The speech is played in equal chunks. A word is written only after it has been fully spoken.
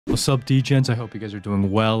What's up, DGens? I hope you guys are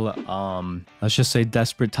doing well. Let's just say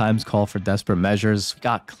desperate times call for desperate measures.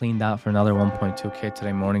 Got cleaned out for another 1.2k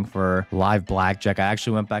today morning for live blackjack. I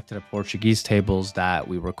actually went back to the Portuguese tables that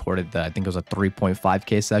we recorded I think it was a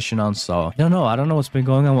 3.5k session on. So I don't know what's been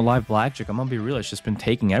going on with live blackjack. I'm gonna be real, it's just been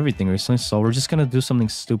taking everything recently. So we're just gonna do something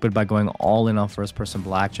stupid by going all in on first person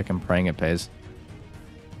blackjack and praying it pays.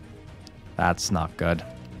 That's not good.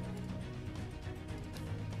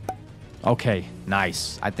 Okay,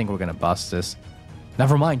 nice. I think we're gonna bust this.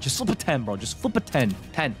 Never mind, just flip a 10, bro. Just flip a 10.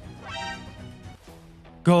 10.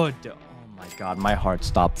 Good. Oh my god, my heart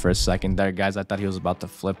stopped for a second there, guys. I thought he was about to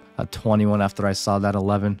flip a 21 after I saw that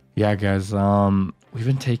 11. Yeah, guys, we've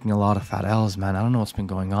been taking a lot of fat L's, man. I don't know what's been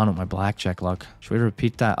going on with my blackjack luck. Should we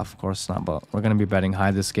repeat that? Of course not, but we're gonna be betting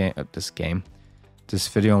high this video,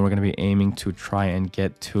 and we're gonna be aiming to try and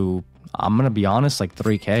get to, I'm gonna be honest, like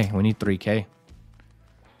 3k. We need 3k.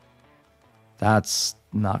 That's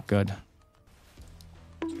not good.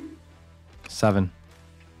 7.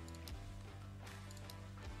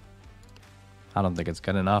 I don't think it's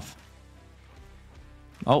good enough.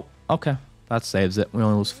 Oh, okay. That saves it. We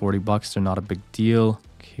only lose 40 bucks. They're not a big deal.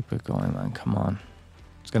 Keep it going, man. Come on.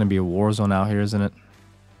 It's going to be a war zone out here, isn't it?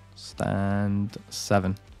 Stand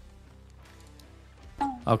 7.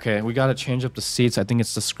 Okay, we got to change up the seats. I think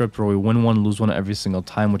it's the script where we win one, lose one every single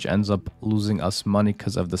time, which ends up losing us money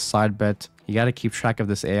because of the side bet. You got to keep track of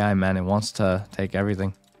this AI, man. It wants to take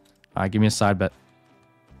everything. All right, give me a side bet.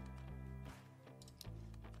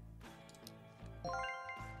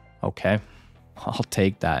 Okay. I'll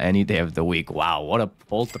take that any day of the week. Wow, what a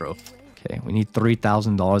pull through. Okay, we need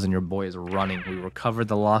 $3,000 and your boy is running. We recovered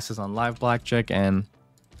the losses on live blackjack and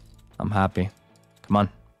I'm happy. Come on.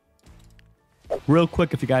 Real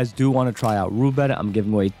quick, if you guys do want to try out Roobet, I'm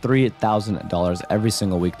giving away $3,000 every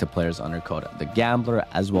single week to players under code thegambler,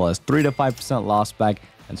 as well as 3 to 5% loss back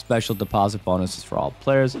and special deposit bonuses for all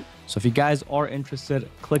players. So if you guys are interested,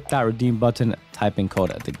 click that redeem button, type in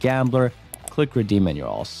code thegambler, click redeem, and you're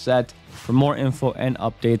all set. For more info and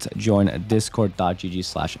updates, join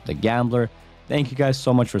discord.gg/thegambler. Thank you guys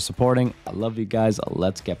so much for supporting. I love you guys.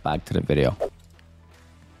 Let's get back to the video.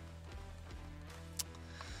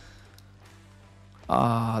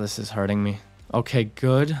 Ah, this is hurting me. Okay,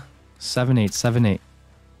 good. 7-8, 7-8.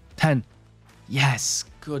 10. Yes,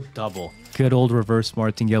 good double. Good old reverse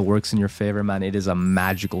martingale works in your favor, man. It is a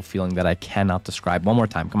magical feeling that I cannot describe. One more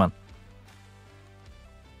time, come on.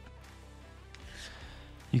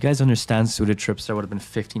 You guys understand suited trips there would have been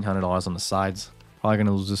 $1,500 on the sides. Probably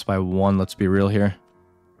gonna lose this by 1, let's be real here.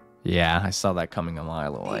 Yeah, I saw that coming a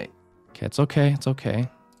mile away. Okay, it's okay, it's okay.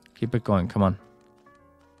 Keep it going, come on.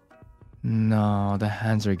 No, the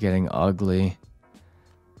hands are getting ugly.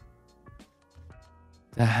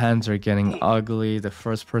 The hands are getting ugly. The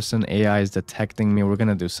first person AI is detecting me. We're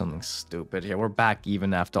gonna do something stupid here. We're back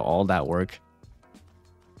even after all that work.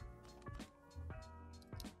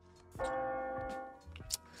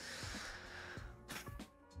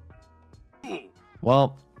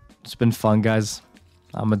 Well, it's been fun, guys.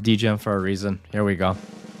 I'm a DGen for a reason. Here we go.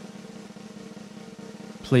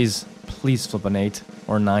 Please, please flip an 8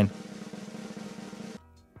 or 9.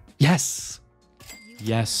 Yes.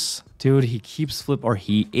 Yes. Dude, he keeps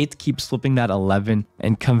it keeps flipping that 11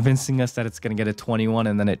 and convincing us that it's going to get a 21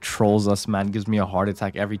 and then it trolls us, man. Gives me a heart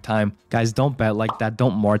attack every time. Guys, don't bet like that.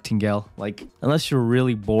 Don't martingale. Like, unless you're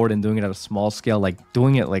really bored and doing it at a small scale, like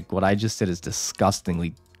doing it like what I just did is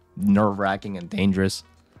disgustingly nerve-wracking and dangerous.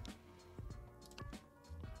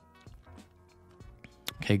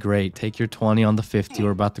 Okay, great. Take your 20 on the 50.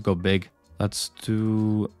 We're about to go big. Let's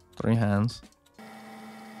do 3 hands.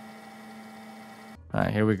 All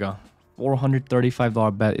right, here we go.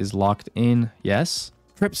 $435 bet is locked in. Yes.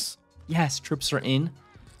 Trips. Yes, trips are in.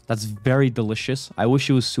 That's very delicious. I wish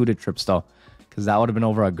it was suited trips, though, because that would have been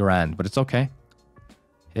over $1,000, but it's okay.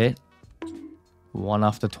 Hit. 1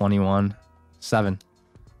 off the 21. 7.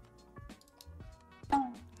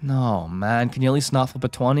 No, man. Can you at least not flip a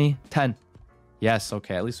 20? 10. Yes,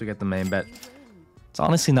 okay. At least we get the main bet. It's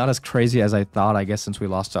honestly not as crazy as I thought, I guess, since we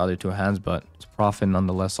lost the other 2 hands, but it's profit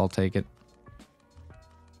nonetheless. I'll take it.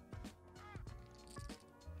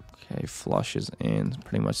 Okay, flush is in.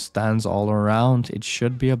 Pretty much stands all around. It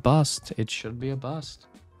should be a bust. It should be a bust.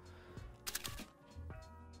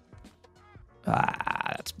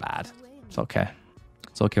 Ah, that's bad. It's okay.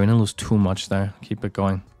 It's okay. We didn't lose too much there. Keep it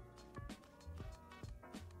going.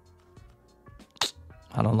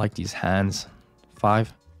 I don't like these hands.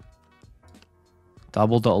 5.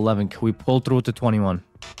 Double to 11. Can we pull through to 21?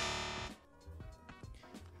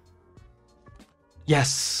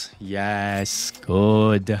 Yes. Yes.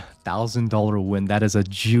 Good. $1,000 win. That is a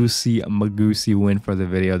juicy magoosey win for the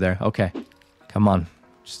video there. Okay. Come on.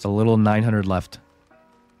 Just a little 900 left.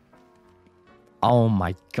 Oh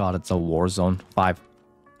my god, it's a war zone. 5.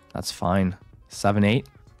 That's fine. 7, 8.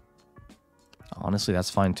 Honestly, that's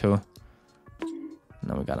fine too.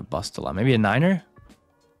 No, we gotta bust a lot. Maybe a 9er?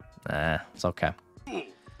 Nah, it's okay.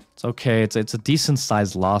 It's okay. It's a decent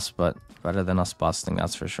sized loss, but better than us busting,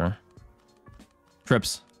 that's for sure.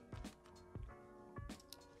 Trips.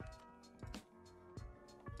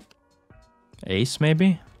 Ace,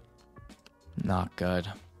 maybe? Not good.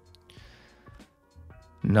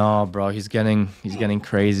 No, bro, he's getting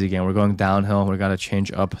crazy again. We're going downhill. We gotta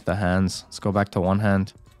change up the hands. Let's go back to one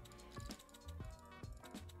hand.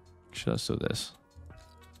 Should let's do this.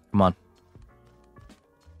 Come on.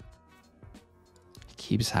 He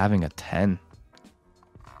keeps having a 10.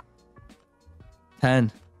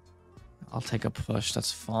 10. I'll take a push.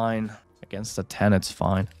 That's fine. Against the 10, it's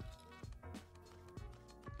fine.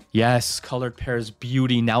 Yes, colored pairs,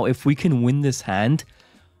 beauty. Now, if we can win this hand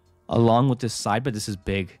along with this side bet, this is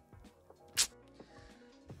big.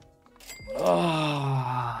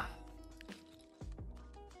 Oh.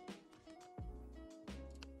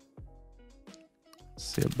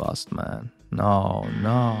 See a bust, man. No,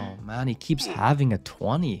 no, man. He keeps having a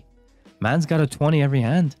 20. Man's got a 20 every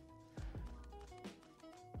hand.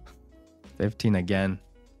 15 again.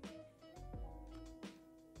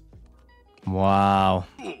 Wow.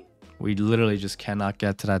 We literally just cannot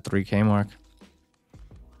get to that 3K mark.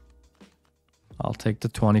 I'll take the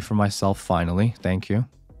 20 for myself finally. Thank you.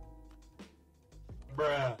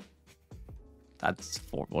 Bruh. That's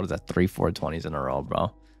 4. What is that? 3 420s in a row,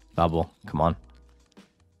 bro. Double. Come on.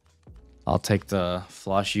 I'll take the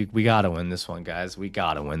flush. We gotta win this one, guys. We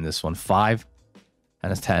gotta win this one. 5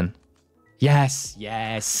 and it's 10. Yes.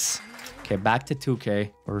 Yes. Okay, back to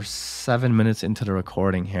 2K. We're 7 minutes into the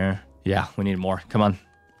recording here. Yeah, we need more. Come on.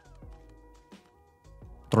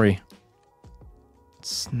 3.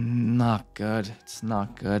 It's not good. It's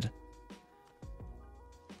not good.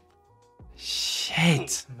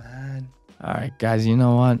 Shit, man. All right, guys, you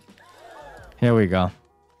know what? Here we go.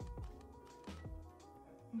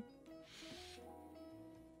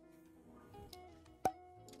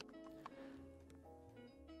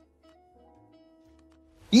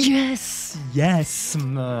 Yes, yes,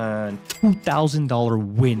 man.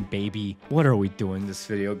 $2,000 win, baby. What are we doing this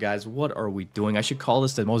video, guys? What are we doing? I should call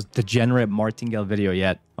this the most degenerate martingale video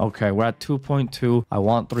yet. Okay, we're at 2.2. I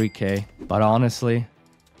want 3K, but honestly,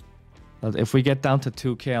 if we get down to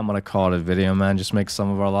 2K, I'm gonna call it a video, man. Just make some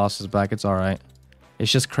of our losses back. It's all right.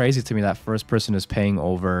 It's just crazy to me that first person is paying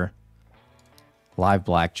over live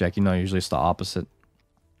blackjack. You know, usually it's the opposite.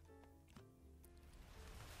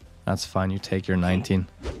 That's fine. You take your 19.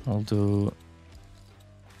 I'll do...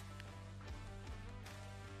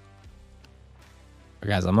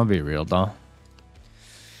 Guys, I'm gonna be real, though.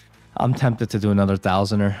 I'm tempted to do another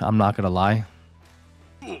 1000er. I'm not gonna lie.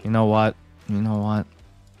 You know what? You know what?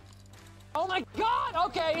 Oh my god!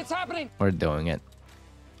 Okay, it's happening! We're doing it.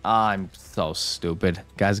 I'm so stupid.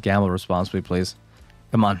 Guys, gamble responsibly, please.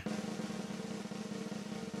 Come on.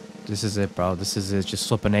 This is it, bro. This is it. Just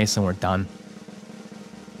flip an ace and we're done.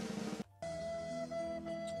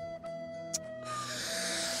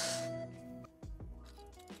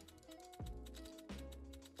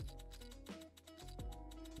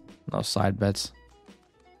 No side bets.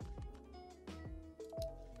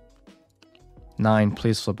 9.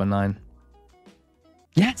 Please flip a 9.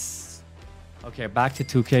 Yes! Okay, back to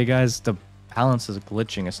 2K, guys. The balance is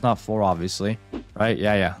glitching. It's not 4, obviously. Right?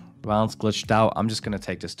 Yeah. Balance glitched out. I'm just going to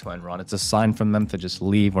take this twin run. It's a sign from them to just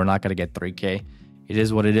leave. We're not going to get 3K. It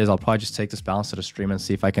is what it is. I'll probably just take this balance to the stream and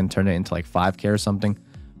see if I can turn it into like 5K or something.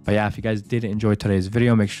 But yeah, if you guys did enjoy today's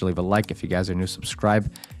video, make sure to leave a like. If you guys are new,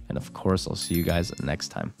 subscribe. And of course, I'll see you guys next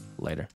time. Later.